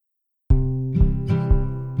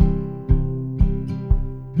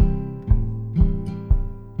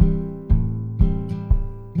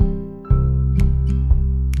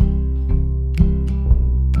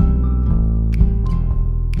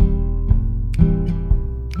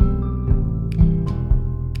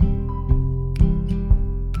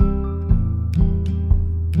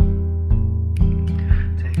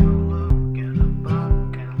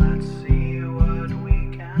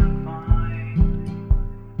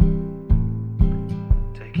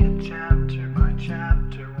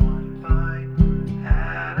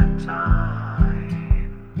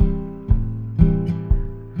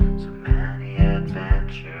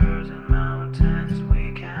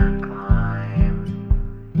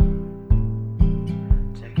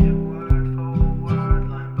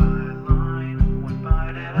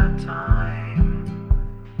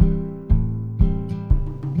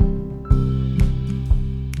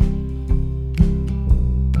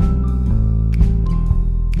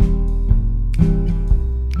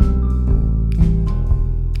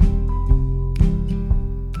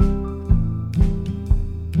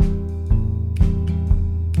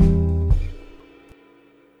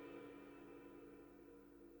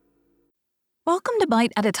Welcome to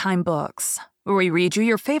Bite at a Time Books, where we read you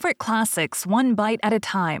your favorite classics one bite at a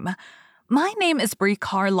time. My name is Brie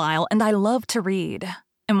Carlisle, and I love to read,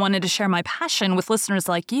 and wanted to share my passion with listeners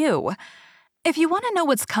like you. If you want to know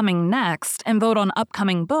what's coming next and vote on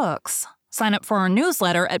upcoming books, sign up for our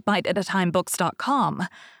newsletter at biteatatimebooks.com.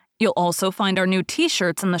 You'll also find our new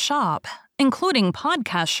t-shirts in the shop, including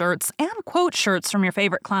podcast shirts and quote shirts from your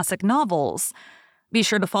favorite classic novels. Be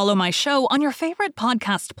sure to follow my show on your favorite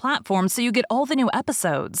podcast platform so you get all the new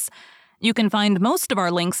episodes. You can find most of our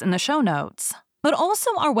links in the show notes, but also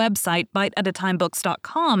our website,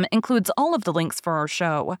 biteatatimebooks.com, includes all of the links for our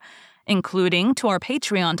show, including to our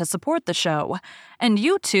Patreon to support the show, and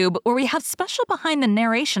YouTube, where we have special behind the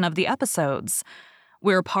narration of the episodes.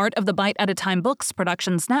 We're part of the Bite at a Time Books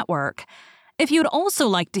Productions Network. If you'd also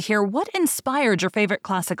like to hear what inspired your favorite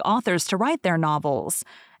classic authors to write their novels,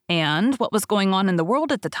 and what was going on in the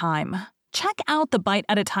world at the time, check out the Bite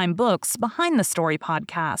at a Time Books Behind the Story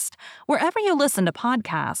podcast, wherever you listen to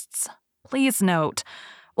podcasts. Please note,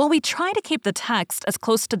 while we try to keep the text as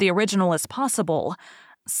close to the original as possible,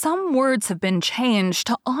 some words have been changed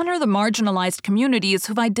to honor the marginalized communities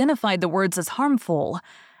who've identified the words as harmful,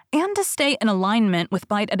 and to stay in alignment with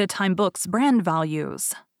Bite at a Time Books' brand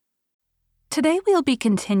values. Today we'll be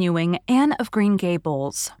continuing Anne of Green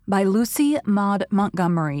Gables by Lucy Maud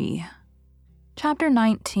Montgomery. Chapter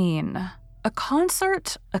 19. A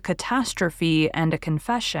Concert, a Catastrophe, and a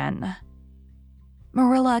Confession.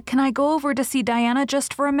 "Marilla, can I go over to see Diana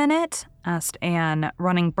just for a minute?" asked Anne,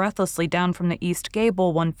 running breathlessly down from the east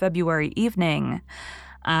gable one February evening.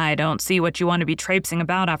 "I don't see what you want to be traipsing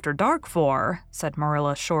about after dark for," said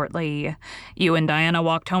Marilla shortly. "You and Diana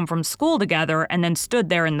walked home from school together and then stood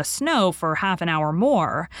there in the snow for half an hour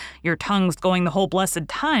more, your tongues going the whole blessed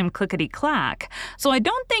time clickety-clack, so I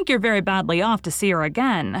don't think you're very badly off to see her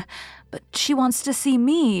again." "But she wants to see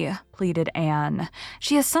me," pleaded Anne.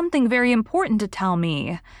 "She has something very important to tell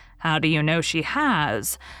me." "How do you know she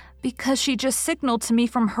has?" "Because she just signaled to me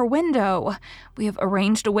from her window. We have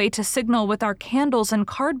arranged a way to signal with our candles and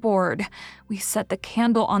cardboard. We set the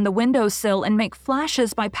candle on the windowsill and make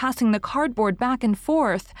flashes by passing the cardboard back and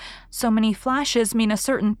forth. So many flashes mean a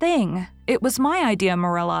certain thing. It was my idea,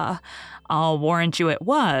 Marilla." "I'll warrant you it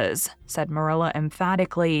was," said Marilla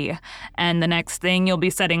emphatically. "And the next thing you'll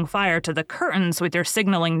be setting fire to the curtains with your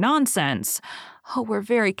signaling nonsense." "Oh, we're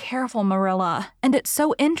very careful, Marilla, and it's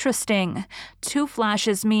so interesting. 2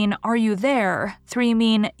 flashes mean, 'Are you there?' 3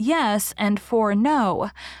 mean, 'Yes,' and 4, 'No.'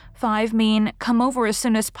 5 mean, 'Come over as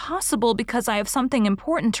soon as possible because I have something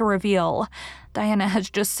important to reveal.' Diana has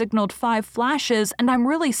just signaled 5 flashes, and I'm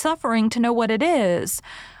really suffering to know what it is."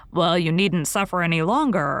 "Well, you needn't suffer any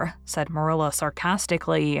longer," said Marilla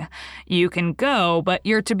sarcastically. "You can go, but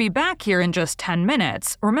you're to be back here in just 10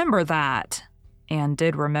 minutes. Remember that." Anne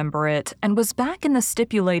did remember it, and was back in the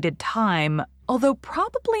stipulated time, although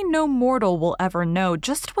probably no mortal will ever know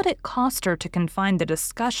just what it cost her to confine the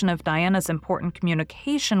discussion of Diana's important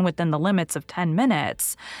communication within the limits of 10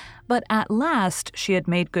 minutes. But at last she had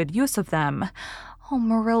made good use of them. "Oh,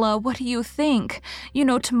 Marilla, what do you think? You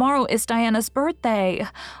know, tomorrow is Diana's birthday.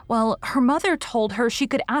 Well, her mother told her she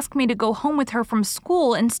could ask me to go home with her from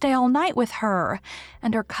school and stay all night with her.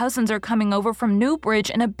 And her cousins are coming over from Newbridge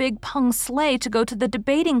in a big pung sleigh to go to the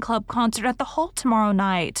debating club concert at the hall tomorrow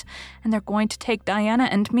night. And they're going to take Diana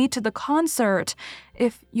and me to the concert.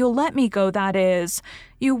 If you'll let me go, that is.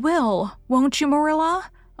 You will, won't you, Marilla?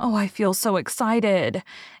 Oh, I feel so excited."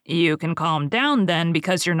 "You can calm down then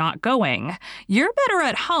because you're not going. You're better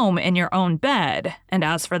at home in your own bed. And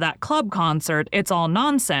as for that club concert, it's all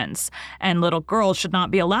nonsense. And little girls should not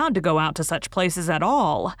be allowed to go out to such places at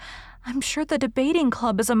all." "I'm sure the debating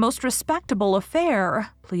club is a most respectable affair,"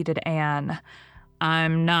 pleaded Anne.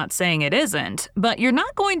 "I'm not saying it isn't, but you're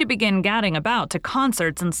not going to begin gadding about to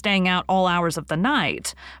concerts and staying out all hours of the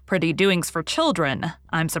night. Pretty doings for children.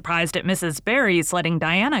 I'm surprised at Mrs. Barry's letting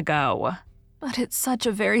Diana go." "But it's such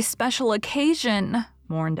a very special occasion,"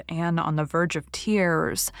 mourned Anne on the verge of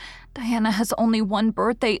tears. "Diana has only one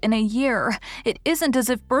birthday in a year. It isn't as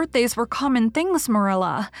if birthdays were common things,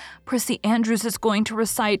 Marilla. Prissy Andrews is going to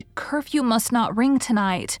recite 'Curfew Must Not Ring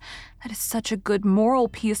Tonight.' That is such a good moral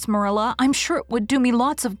piece, Marilla. I'm sure it would do me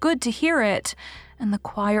lots of good to hear it. And the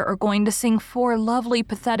choir are going to sing 4 lovely,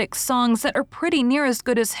 pathetic songs that are pretty near as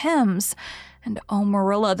good as hymns. And oh,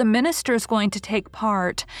 Marilla, the minister's going to take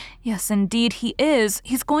part. Yes, indeed he is.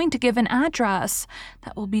 He's going to give an address.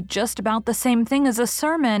 That will be just about the same thing as a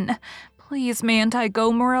sermon. Please, mayn't I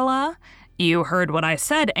go, Marilla?" "You heard what I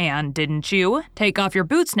said, Anne, didn't you? Take off your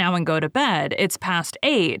boots now and go to bed. It's past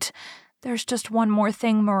 8. "There's just one more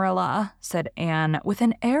thing, Marilla," said Anne, with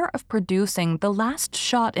an air of producing the last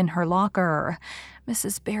shot in her locker.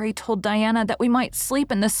 "Mrs. Barry told Diana that we might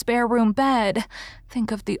sleep in the spare room bed.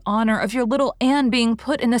 Think of the honor of your little Anne being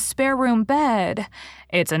put in the spare room bed."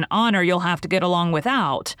 "It's an honor you'll have to get along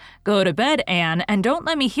without. Go to bed, Anne, and don't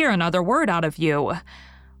let me hear another word out of you."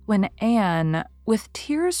 When Anne, with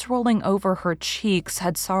tears rolling over her cheeks,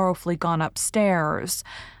 had sorrowfully gone upstairs,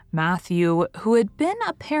 Matthew, who had been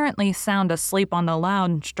apparently sound asleep on the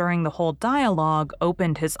lounge during the whole dialogue,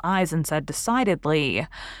 opened his eyes and said decidedly,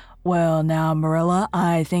 "Well, now, Marilla,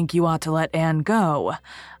 I think you ought to let Anne go."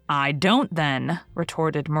 "I don't, then,"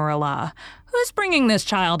 retorted Marilla. "Who's bringing this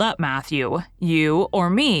child up, Matthew? You or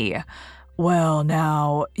me?" "Well,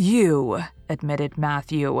 now, you," admitted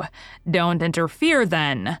Matthew. "Don't interfere,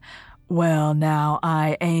 then." "Well, now,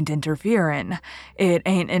 I ain't interferin'. It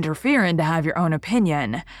ain't interferin' to have your own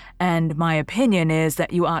opinion, and my opinion is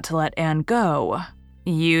that you ought to let Anne go."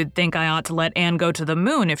 "You'd think I ought to let Anne go to the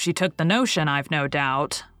moon if she took the notion, I've no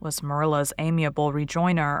doubt," was Marilla's amiable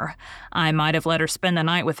rejoinder. "I might have let her spend the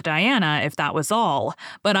night with Diana if that was all,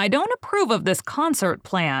 but I don't approve of this concert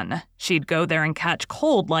plan. She'd go there and catch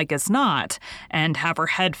cold like as not, and have her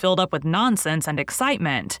head filled up with nonsense and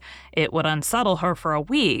excitement. It would unsettle her for a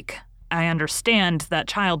week. I understand that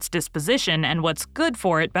child's disposition and what's good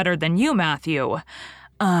for it better than you, Matthew."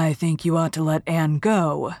 "I think you ought to let Anne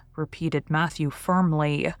go," repeated Matthew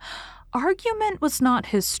firmly. Argument was not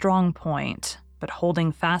his strong point, but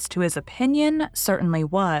holding fast to his opinion certainly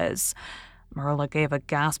was. Marilla gave a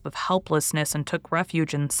gasp of helplessness and took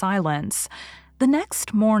refuge in silence. The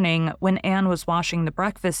next morning, when Anne was washing the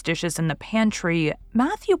breakfast dishes in the pantry,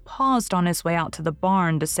 Matthew paused on his way out to the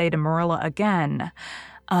barn to say to Marilla again,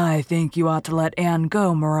 "I think you ought to let Anne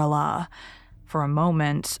go, Marilla." For a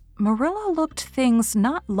moment, Marilla looked things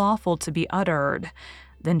not lawful to be uttered.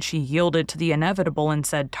 Then she yielded to the inevitable and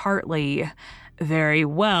said tartly, "Very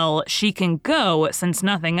well, she can go, since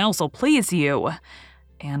nothing else'll please you."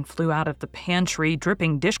 Anne flew out of the pantry,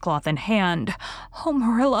 dripping dishcloth in hand. "Oh,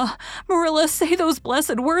 Marilla, say those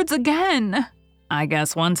blessed words again." "I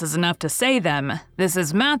guess once is enough to say them. This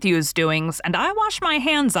is Matthew's doings, and I wash my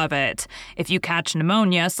hands of it. If you catch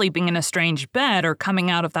pneumonia sleeping in a strange bed or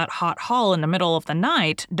coming out of that hot hall in the middle of the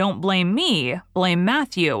night, don't blame me, blame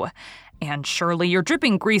Matthew. And Shirley, you're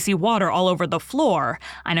dripping greasy water all over the floor.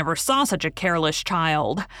 I never saw such a careless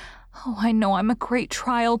child." "Oh, I know I'm a great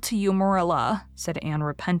trial to you, Marilla," said Anne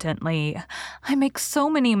repentantly. "I make so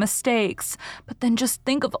many mistakes, but then just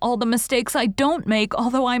think of all the mistakes I don't make,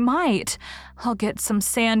 although I might. I'll get some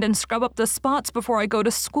sand and scrub up the spots before I go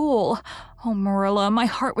to school. Oh, Marilla, my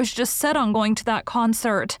heart was just set on going to that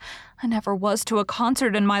concert. I never was to a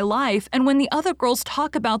concert in my life, and when the other girls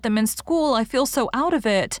talk about them in school, I feel so out of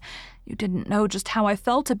it. You didn't know just how I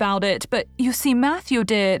felt about it, but you see, Matthew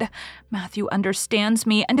did. Matthew understands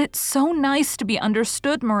me, and it's so nice to be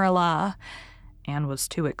understood, Marilla." Anne was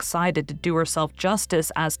too excited to do herself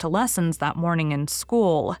justice as to lessons that morning in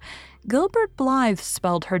school. Gilbert Blythe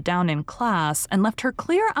spelled her down in class and left her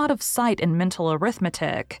clear out of sight in mental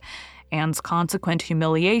arithmetic. Anne's consequent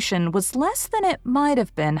humiliation was less than it might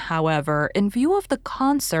have been, however, in view of the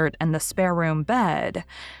concert and the spare room bed.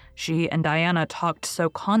 She and Diana talked so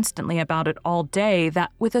constantly about it all day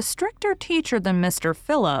that, with a stricter teacher than Mr.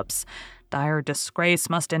 Phillips, dire disgrace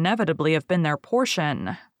must inevitably have been their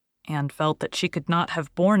portion. Anne felt that she could not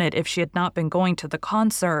have borne it if she had not been going to the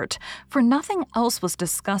concert, for nothing else was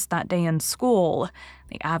discussed that day in school.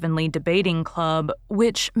 The Avonlea Debating Club,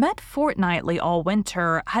 which met fortnightly all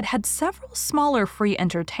winter, had had several smaller free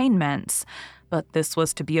entertainments. But this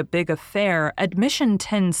was to be a big affair, admission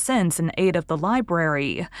 10 cents in aid of the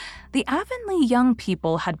library. The Avonlea young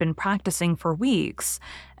people had been practicing for weeks,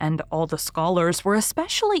 and all the scholars were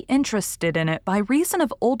especially interested in it by reason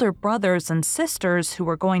of older brothers and sisters who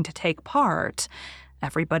were going to take part.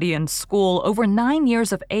 Everybody in school over 9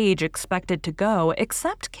 years of age expected to go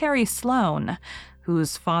except Carrie Sloane,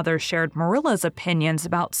 whose father shared Marilla's opinions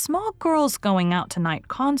about small girls going out to night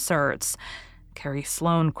concerts. Carrie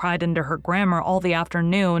Sloane cried into her grammar all the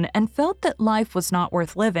afternoon and felt that life was not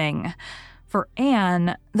worth living. For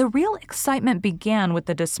Anne, the real excitement began with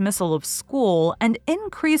the dismissal of school and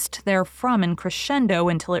increased therefrom in crescendo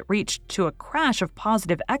until it reached to a crash of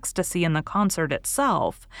positive ecstasy in the concert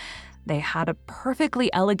itself. They had a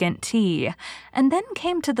perfectly elegant tea, and then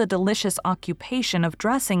came to the delicious occupation of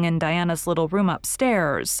dressing in Diana's little room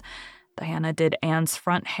upstairs. Diana did Anne's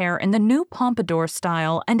front hair in the new pompadour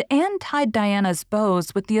style, and Anne tied Diana's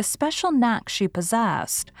bows with the especial knack she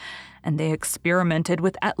possessed. And they experimented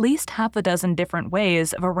with at least half a dozen different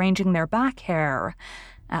ways of arranging their back hair.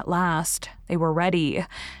 At last, they were ready,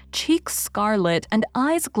 cheeks scarlet and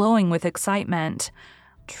eyes glowing with excitement.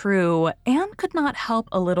 True, Anne could not help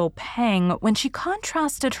a little pang when she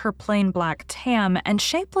contrasted her plain black tam and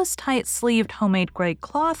shapeless tight-sleeved homemade gray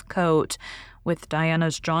cloth coat with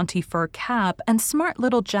Diana's jaunty fur cap and smart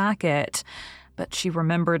little jacket. But she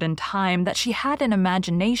remembered in time that she had an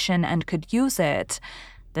imagination and could use it.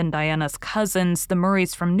 Then Diana's cousins, the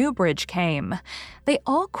Murrays from Newbridge, came. They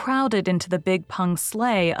all crowded into the big pung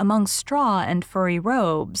sleigh among straw and furry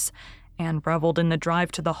robes. Anne reveled in the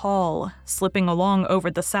drive to the hall, slipping along over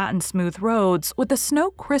the satin-smooth roads with the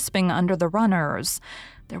snow crisping under the runners.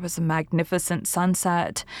 There was a magnificent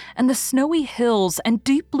sunset, and the snowy hills and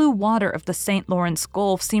deep blue water of the St. Lawrence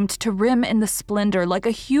Gulf seemed to rim in the splendor like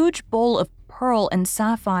a huge bowl of pearl and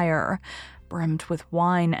sapphire, brimmed with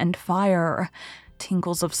wine and fire.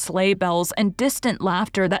 Tinkles of sleigh bells and distant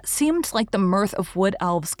laughter that seemed like the mirth of wood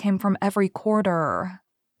elves came from every quarter.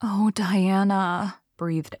 "Oh, Diana,"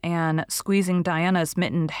 breathed Anne, squeezing Diana's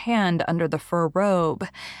mittened hand under the fur robe.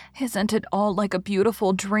 "Isn't it all like a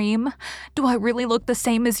beautiful dream? Do I really look the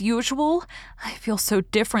same as usual? I feel so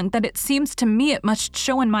different that it seems to me it must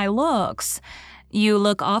show in my looks." "You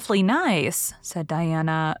look awfully nice," said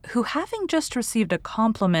Diana, who, having just received a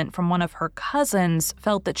compliment from one of her cousins,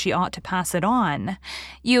 felt that she ought to pass it on.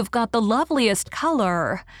 "You've got the loveliest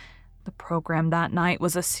color." The program that night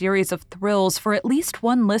was a series of thrills for at least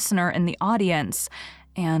one listener in the audience,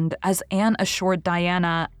 and, as Anne assured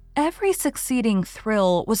Diana, every succeeding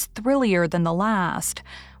thrill was thrillier than the last.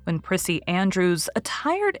 When Prissy Andrews,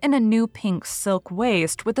 attired in a new pink silk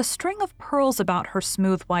waist with a string of pearls about her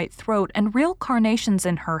smooth white throat and real carnations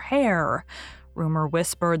in her hair, rumor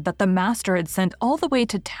whispered that the master had sent all the way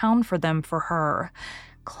to town for them for her,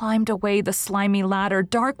 climbed away the slimy ladder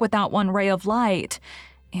dark without one ray of light,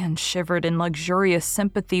 and shivered in luxurious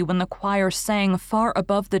sympathy when the choir sang far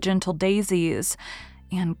above the gentle daisies,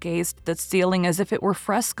 and gazed at the ceiling as if it were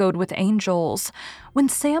frescoed with angels. When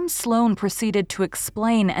Sam Sloane proceeded to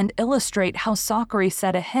explain and illustrate how Sockery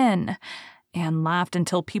set a hen, Anne laughed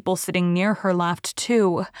until people sitting near her laughed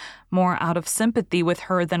too, more out of sympathy with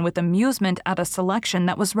her than with amusement at a selection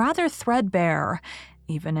that was rather threadbare,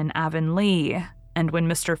 even in Avonlea. And when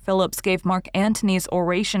Mr. Phillips gave Mark Antony's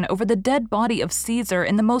oration over the dead body of Caesar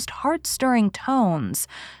in the most heart-stirring tones,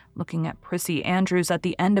 looking at Prissy Andrews at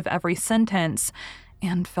the end of every sentence,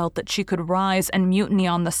 Anne felt that she could rise and mutiny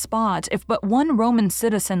on the spot if but one Roman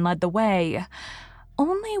citizen led the way.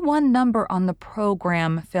 Only one number on the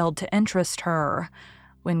program failed to interest her.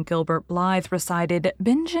 When Gilbert Blythe recited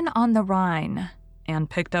Bingen on the Rhine, Anne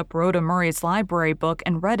picked up Rhoda Murray's library book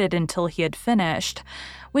and read it until he had finished.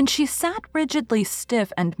 When she sat rigidly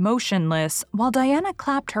stiff and motionless, while Diana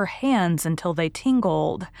clapped her hands until they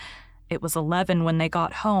tingled. It was 11 when they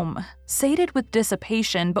got home, sated with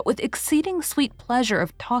dissipation, but with exceeding sweet pleasure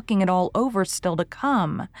of talking it all over still to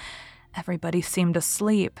come. Everybody seemed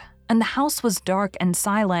asleep, and the house was dark and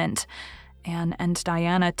silent. Anne and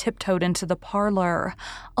Diana tiptoed into the parlor,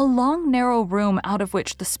 a long, narrow room out of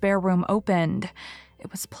which the spare room opened.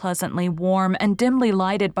 It was pleasantly warm and dimly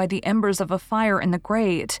lighted by the embers of a fire in the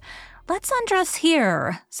grate. "Let's undress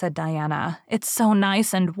here," said Diana. "It's so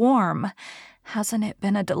nice and warm." "Hasn't it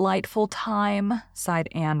been a delightful time?" sighed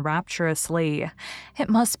Anne rapturously. "It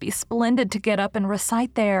must be splendid to get up and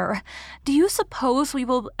recite there. Do you suppose we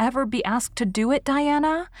will ever be asked to do it,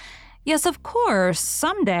 Diana?" "Yes, of course,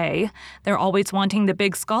 someday. They're always wanting the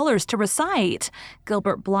big scholars to recite.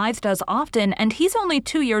 Gilbert Blythe does often, and he's only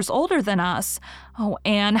 2 years older than us. Oh,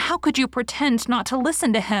 Anne, how could you pretend not to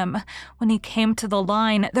listen to him? When he came to the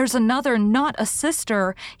line, 'There's another, not a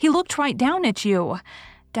sister,' he looked right down at you."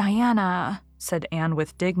 "Diana," said Anne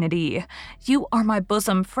with dignity, "you are my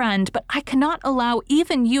bosom friend, but I cannot allow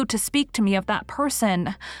even you to speak to me of that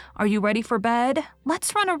person. Are you ready for bed?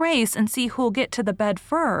 Let's run a race and see who'll get to the bed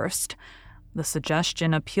first." The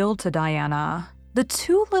suggestion appealed to Diana. The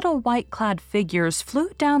two little white-clad figures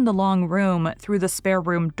flew down the long room through the spare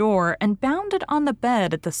room door and bounded on the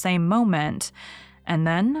bed at the same moment. And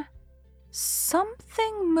then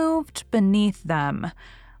something moved beneath them.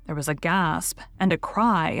 There was a gasp and a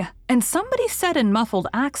cry, and somebody said in muffled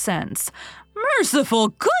accents, "Merciful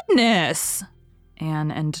goodness!"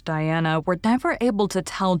 Anne and Diana were never able to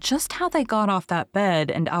tell just how they got off that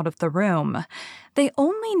bed and out of the room. They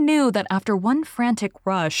only knew that after one frantic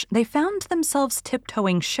rush, they found themselves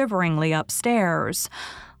tiptoeing shiveringly upstairs.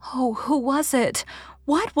 "Oh, who was it?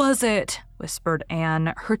 What was it?" whispered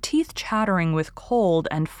Anne, her teeth chattering with cold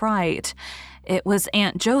and fright. "It was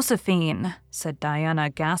Aunt Josephine," said Diana,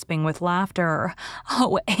 gasping with laughter.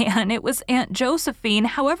 "Oh, Anne, it was Aunt Josephine,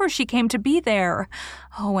 however she came to be there.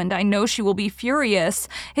 Oh, and I know she will be furious.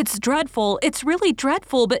 It's dreadful, it's really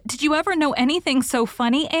dreadful, but did you ever know anything so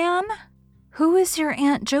funny, Anne?" "Who is your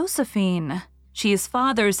Aunt Josephine?" "She's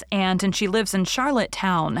Father's aunt, and she lives in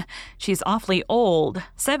Charlottetown. She's awfully old,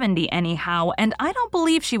 70 anyhow, and I don't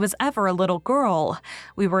believe she was ever a little girl.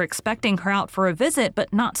 We were expecting her out for a visit,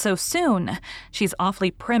 but not so soon. She's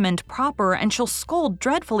awfully prim and proper, and she'll scold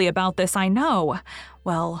dreadfully about this, I know.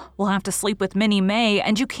 Well, we'll have to sleep with Minnie May,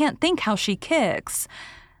 and you can't think how she kicks."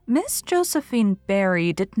 Miss Josephine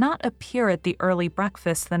Barry did not appear at the early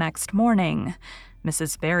breakfast the next morning.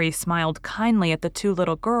 Mrs. Barry smiled kindly at the two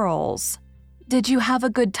little girls. "Did you have a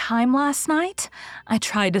good time last night? I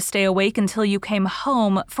tried to stay awake until you came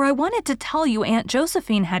home, for I wanted to tell you Aunt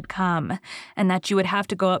Josephine had come, and that you would have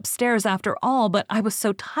to go upstairs after all, but I was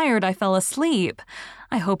so tired I fell asleep.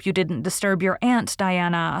 I hope you didn't disturb your aunt,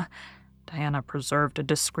 Diana." Diana preserved a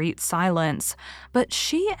discreet silence, but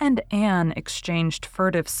she and Anne exchanged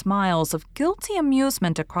furtive smiles of guilty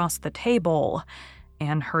amusement across the table.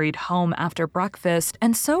 Anne hurried home after breakfast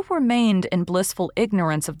and so remained in blissful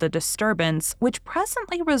ignorance of the disturbance which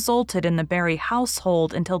presently resulted in the Barry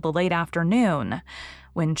household until the late afternoon,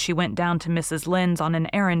 when she went down to Mrs. Lynde's on an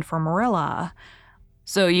errand for Marilla.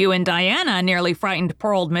 "So you and Diana nearly frightened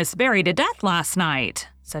poor old Miss Barry to death last night,"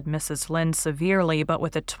 said Mrs. Lynde severely but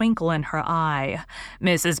with a twinkle in her eye.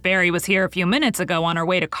 "Mrs. Barry was here a few minutes ago on her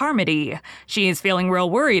way to Carmody. She's feeling real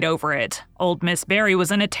worried over it. Old Miss Barry was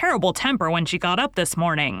in a terrible temper when she got up this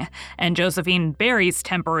morning, and Josephine Barry's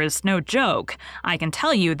temper is no joke. I can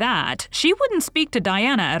tell you that. She wouldn't speak to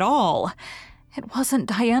Diana at all." "It wasn't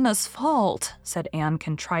Diana's fault," said Anne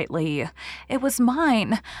contritely. "It was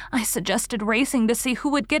mine. I suggested racing to see who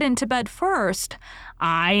would get into bed first."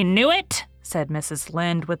 "I knew it," said Mrs.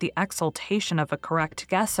 Lynde with the exultation of a correct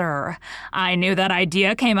guesser. "I knew that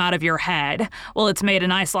idea came out of your head. Well, it's made a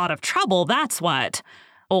nice lot of trouble, that's what.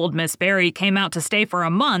 Old Miss Barry came out to stay for a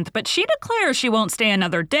month, but she declares she won't stay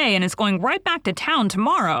another day and is going right back to town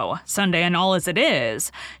tomorrow, Sunday and all as it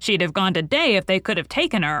is. She'd have gone today if they could have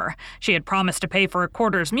taken her. She had promised to pay for a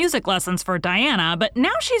quarter's music lessons for Diana, but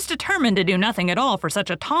now she's determined to do nothing at all for such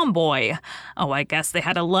a tomboy. Oh, I guess they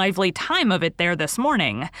had a lively time of it there this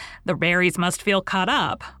morning. The Barrys must feel cut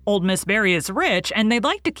up. Old Miss Barry is rich, and they'd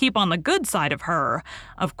like to keep on the good side of her.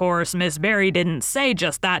 Of course, Miss Barry didn't say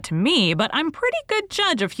just that to me, but I'm pretty good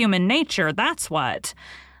judge of human nature, that's what."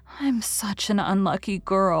 "I'm such an unlucky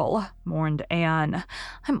girl," mourned Anne.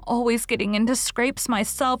 "I'm always getting into scrapes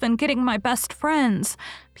myself and getting my best friends,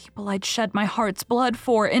 people I'd shed my heart's blood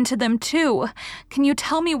for, into them too. Can you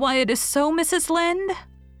tell me why it is so, Mrs. Lynde?"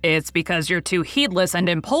 "It's because you're too heedless and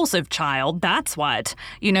impulsive, child, that's what.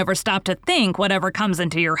 You never stop to think. Whatever comes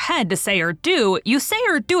into your head to say or do, you say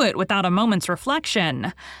or do it without a moment's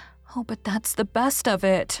reflection." "Oh, but that's the best of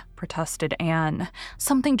it," protested Anne.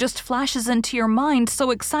 "Something just flashes into your mind,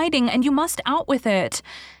 so exciting, and you must out with it.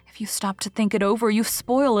 If you stop to think it over, you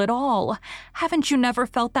spoil it all. Haven't you never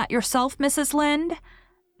felt that yourself, Mrs. Lynde?"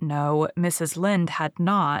 No, Mrs. Lynde had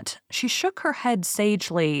not. She shook her head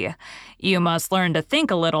sagely. "You must learn to think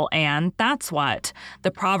a little, Anne, that's what.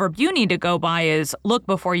 The proverb you need to go by is, 'Look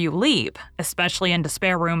before you leap,' especially into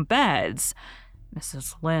spare-room beds."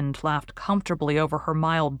 Mrs. Lynde laughed comfortably over her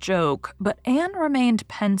mild joke, but Anne remained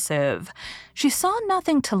pensive. She saw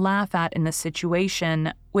nothing to laugh at in the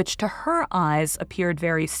situation, which to her eyes appeared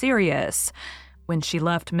very serious. When she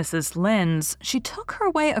left Mrs. Lynde's, she took her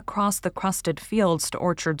way across the crusted fields to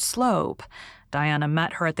Orchard Slope. Diana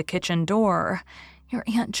met her at the kitchen door. "Your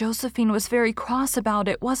Aunt Josephine was very cross about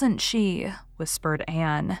it, wasn't she?" whispered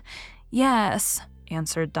Anne. "Yes,"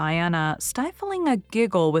 answered Diana, stifling a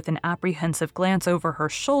giggle with an apprehensive glance over her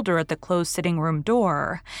shoulder at the closed sitting-room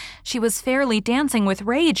door. "She was fairly dancing with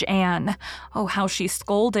rage, Anne. Oh, how she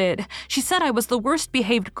scolded. She said I was the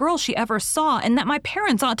worst-behaved girl she ever saw and that my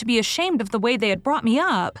parents ought to be ashamed of the way they had brought me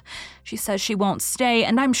up. She says she won't stay,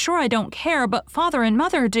 and I'm sure I don't care, but Father and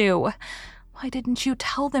Mother do." "Why didn't you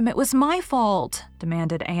tell them it was my fault?"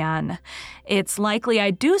 demanded Anne. "It's likely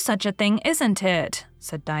I'd do such a thing, isn't it?"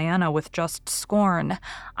 said Diana with just scorn.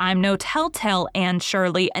 "I'm no telltale, Anne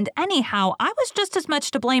Shirley, and anyhow, I was just as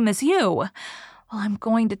much to blame as you." "Well, I'm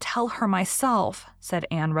going to tell her myself," said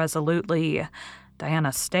Anne resolutely.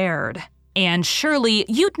 Diana stared. "Anne Shirley,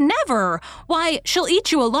 you'd never! Why, she'll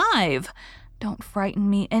eat you alive!" "Don't frighten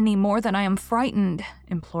me any more than I am frightened,"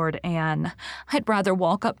 implored Anne. "I'd rather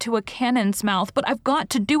walk up to a cannon's mouth, but I've got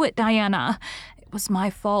to do it, Diana. It was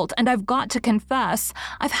my fault, and I've got to confess.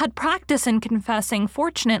 I've had practice in confessing,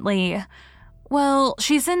 fortunately." Well,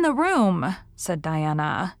 she's in the room, said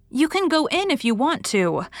Diana. You can go in if you want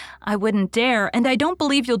to. I wouldn't dare, and I don't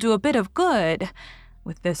believe you'll do a bit of good.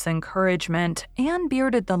 With this encouragement, Anne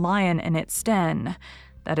bearded the lion in its den.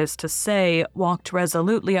 That is to say, walked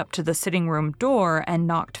resolutely up to the sitting room door and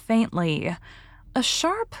knocked faintly. A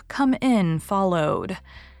sharp "come in" followed.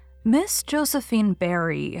 Miss Josephine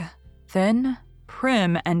Barry, thin,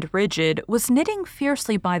 prim, and rigid, was knitting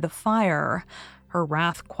fiercely by the fire, her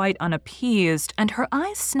wrath quite unappeased and her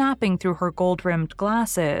eyes snapping through her gold-rimmed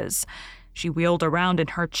glasses. She wheeled around in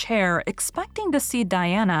her chair, expecting to see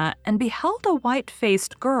Diana, and beheld a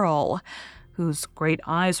white-faced girl, whose great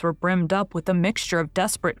eyes were brimmed up with a mixture of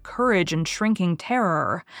desperate courage and shrinking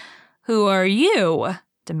terror. "Who are you?"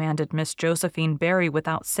 demanded Miss Josephine Barry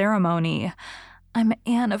without ceremony. "I'm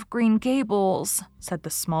Anne of Green Gables," said the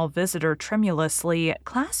small visitor tremulously,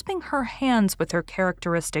 clasping her hands with her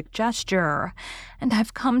characteristic gesture. "And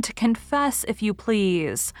I've come to confess, if you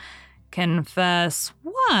please." "Confess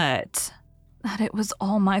what?" "That it was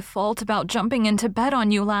all my fault about jumping into bed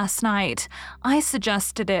on you last night. I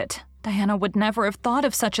suggested it. Diana would never have thought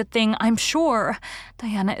of such a thing, I'm sure.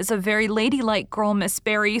 Diana is a very ladylike girl, Miss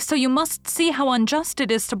Barry, so you must see how unjust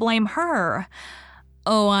it is to blame her."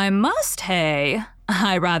 "Oh, I must, hey?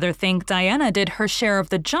 I rather think Diana did her share of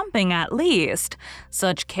the jumping at least.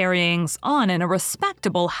 Such carryings on in a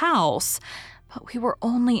respectable house." "But we were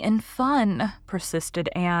only in fun," persisted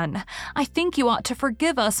Anne. "I think you ought to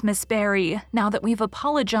forgive us, Miss Barry, now that we've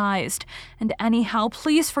apologized. And anyhow,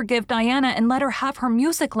 please forgive Diana and let her have her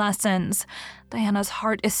music lessons. Diana's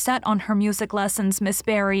heart is set on her music lessons, Miss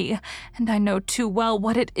Barry, and I know too well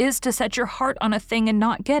what it is to set your heart on a thing and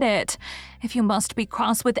not get it. If you must be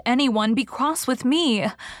cross with anyone, be cross with me.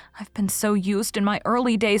 I've been so used in my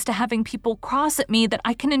early days to having people cross at me that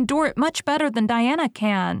I can endure it much better than Diana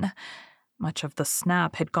can." Much of the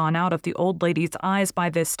snap had gone out of the old lady's eyes by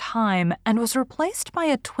this time and was replaced by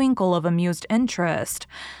a twinkle of amused interest,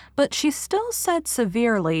 but she still said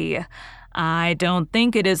severely, "I don't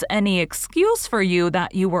think it is any excuse for you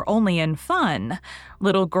that you were only in fun.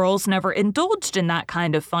 Little girls never indulged in that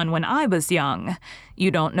kind of fun when I was young. You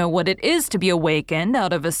don't know what it is to be awakened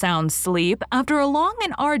out of a sound sleep after a long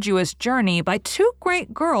and arduous journey by two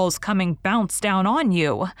great girls coming bounce down on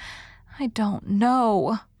you." "I don't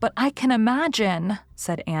know, but I can imagine,"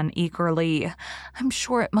 said Anne eagerly. "I'm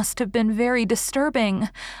sure it must have been very disturbing.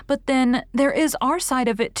 But then, there is our side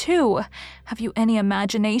of it, too. Have you any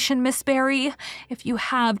imagination, Miss Barry? If you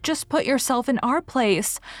have, just put yourself in our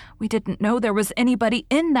place. We didn't know there was anybody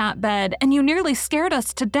in that bed, and you nearly scared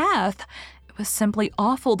us to death. It was simply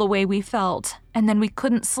awful the way we felt, and then we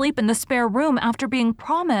couldn't sleep in the spare room after being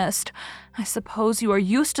promised. I suppose you are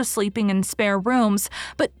used to sleeping in spare rooms,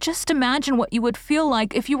 but just imagine what you would feel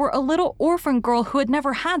like if you were a little orphan girl who had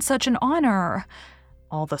never had such an honor."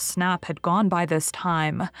 All the snap had gone by this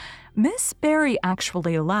time. Miss Barry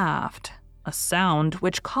actually laughed, a sound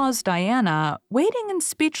which caused Diana, waiting in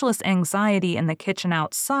speechless anxiety in the kitchen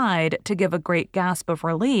outside, to give a great gasp of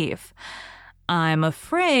relief. "I'm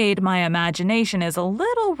afraid my imagination is a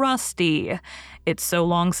little rusty. It's so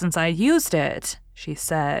long since I used it," she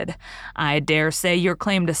said. "I dare say your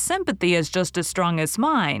claim to sympathy is just as strong as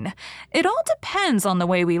mine. It all depends on the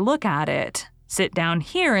way we look at it. Sit down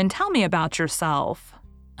here and tell me about yourself."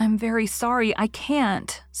 "I'm very sorry I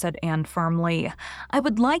can't," said Anne firmly. "I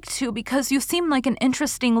would like to because you seem like an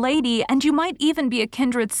interesting lady and you might even be a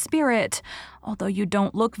kindred spirit, although you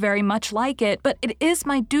don't look very much like it, but it is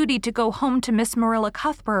my duty to go home to Miss Marilla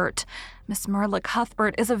Cuthbert. Miss Marilla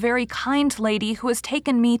Cuthbert is a very kind lady who has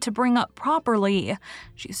taken me to bring up properly.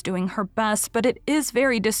 She's doing her best, but it is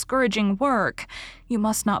very discouraging work. You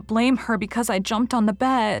must not blame her because I jumped on the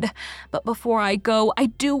bed. But before I go, I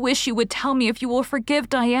do wish you would tell me if you will forgive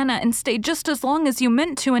Diana and stay just as long as you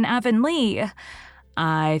meant to in Avonlea."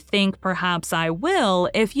 "I think perhaps I will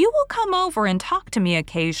if you will come over and talk to me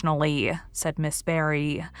occasionally," said Miss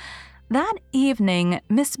Barry. That evening,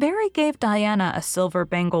 Miss Barry gave Diana a silver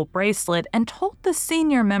bangle bracelet and told the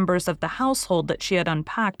senior members of the household that she had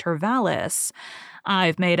unpacked her valise.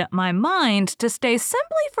 "I've made up my mind to stay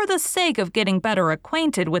simply for the sake of getting better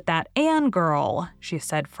acquainted with that Anne girl," she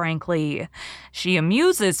said frankly. "She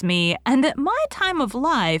amuses me, and at my time of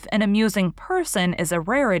life, an amusing person is a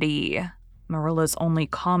rarity." Marilla's only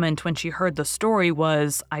comment when she heard the story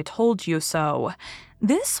was, "I told you so."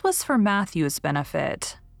 This was for Matthew's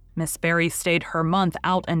benefit. Miss Barry stayed her month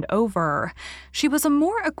out and over. She was a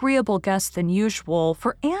more agreeable guest than usual,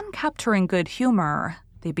 for Anne kept her in good humor.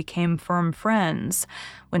 They became firm friends.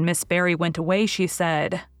 When Miss Barry went away, she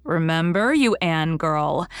said, Remember, you Anne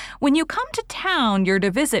girl, when you come to town, you're to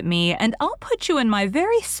visit me, and I'll put you in my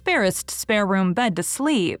very sparest spare-room bed to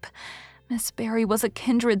sleep. Miss Barry was a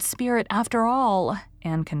kindred spirit after all,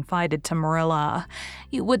 Anne confided to Marilla.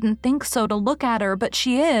 You wouldn't think so to look at her, but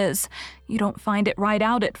she is. You don't find it right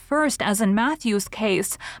out at first, as in Matthew's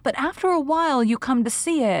case, but after a while you come to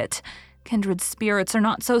see it. Kindred spirits are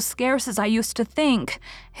not so scarce as I used to think.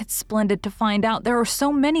 It's splendid to find out there are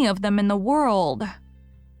so many of them in the world.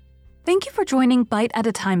 Thank you for joining Bite at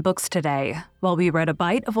a Time Books today, while we read a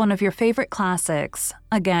bite of one of your favorite classics.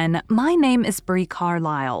 Again, my name is Brie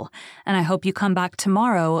Carlisle, and I hope you come back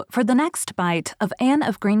tomorrow for the next bite of Anne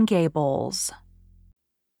of Green Gables.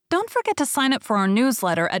 Don't forget to sign up for our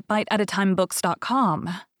newsletter at biteatatimebooks.com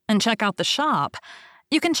and check out the shop.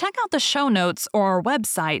 You can check out the show notes or our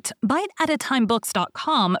website,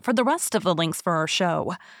 biteatatimebooks.com, for the rest of the links for our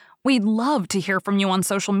show. We'd love to hear from you on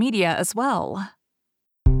social media as well.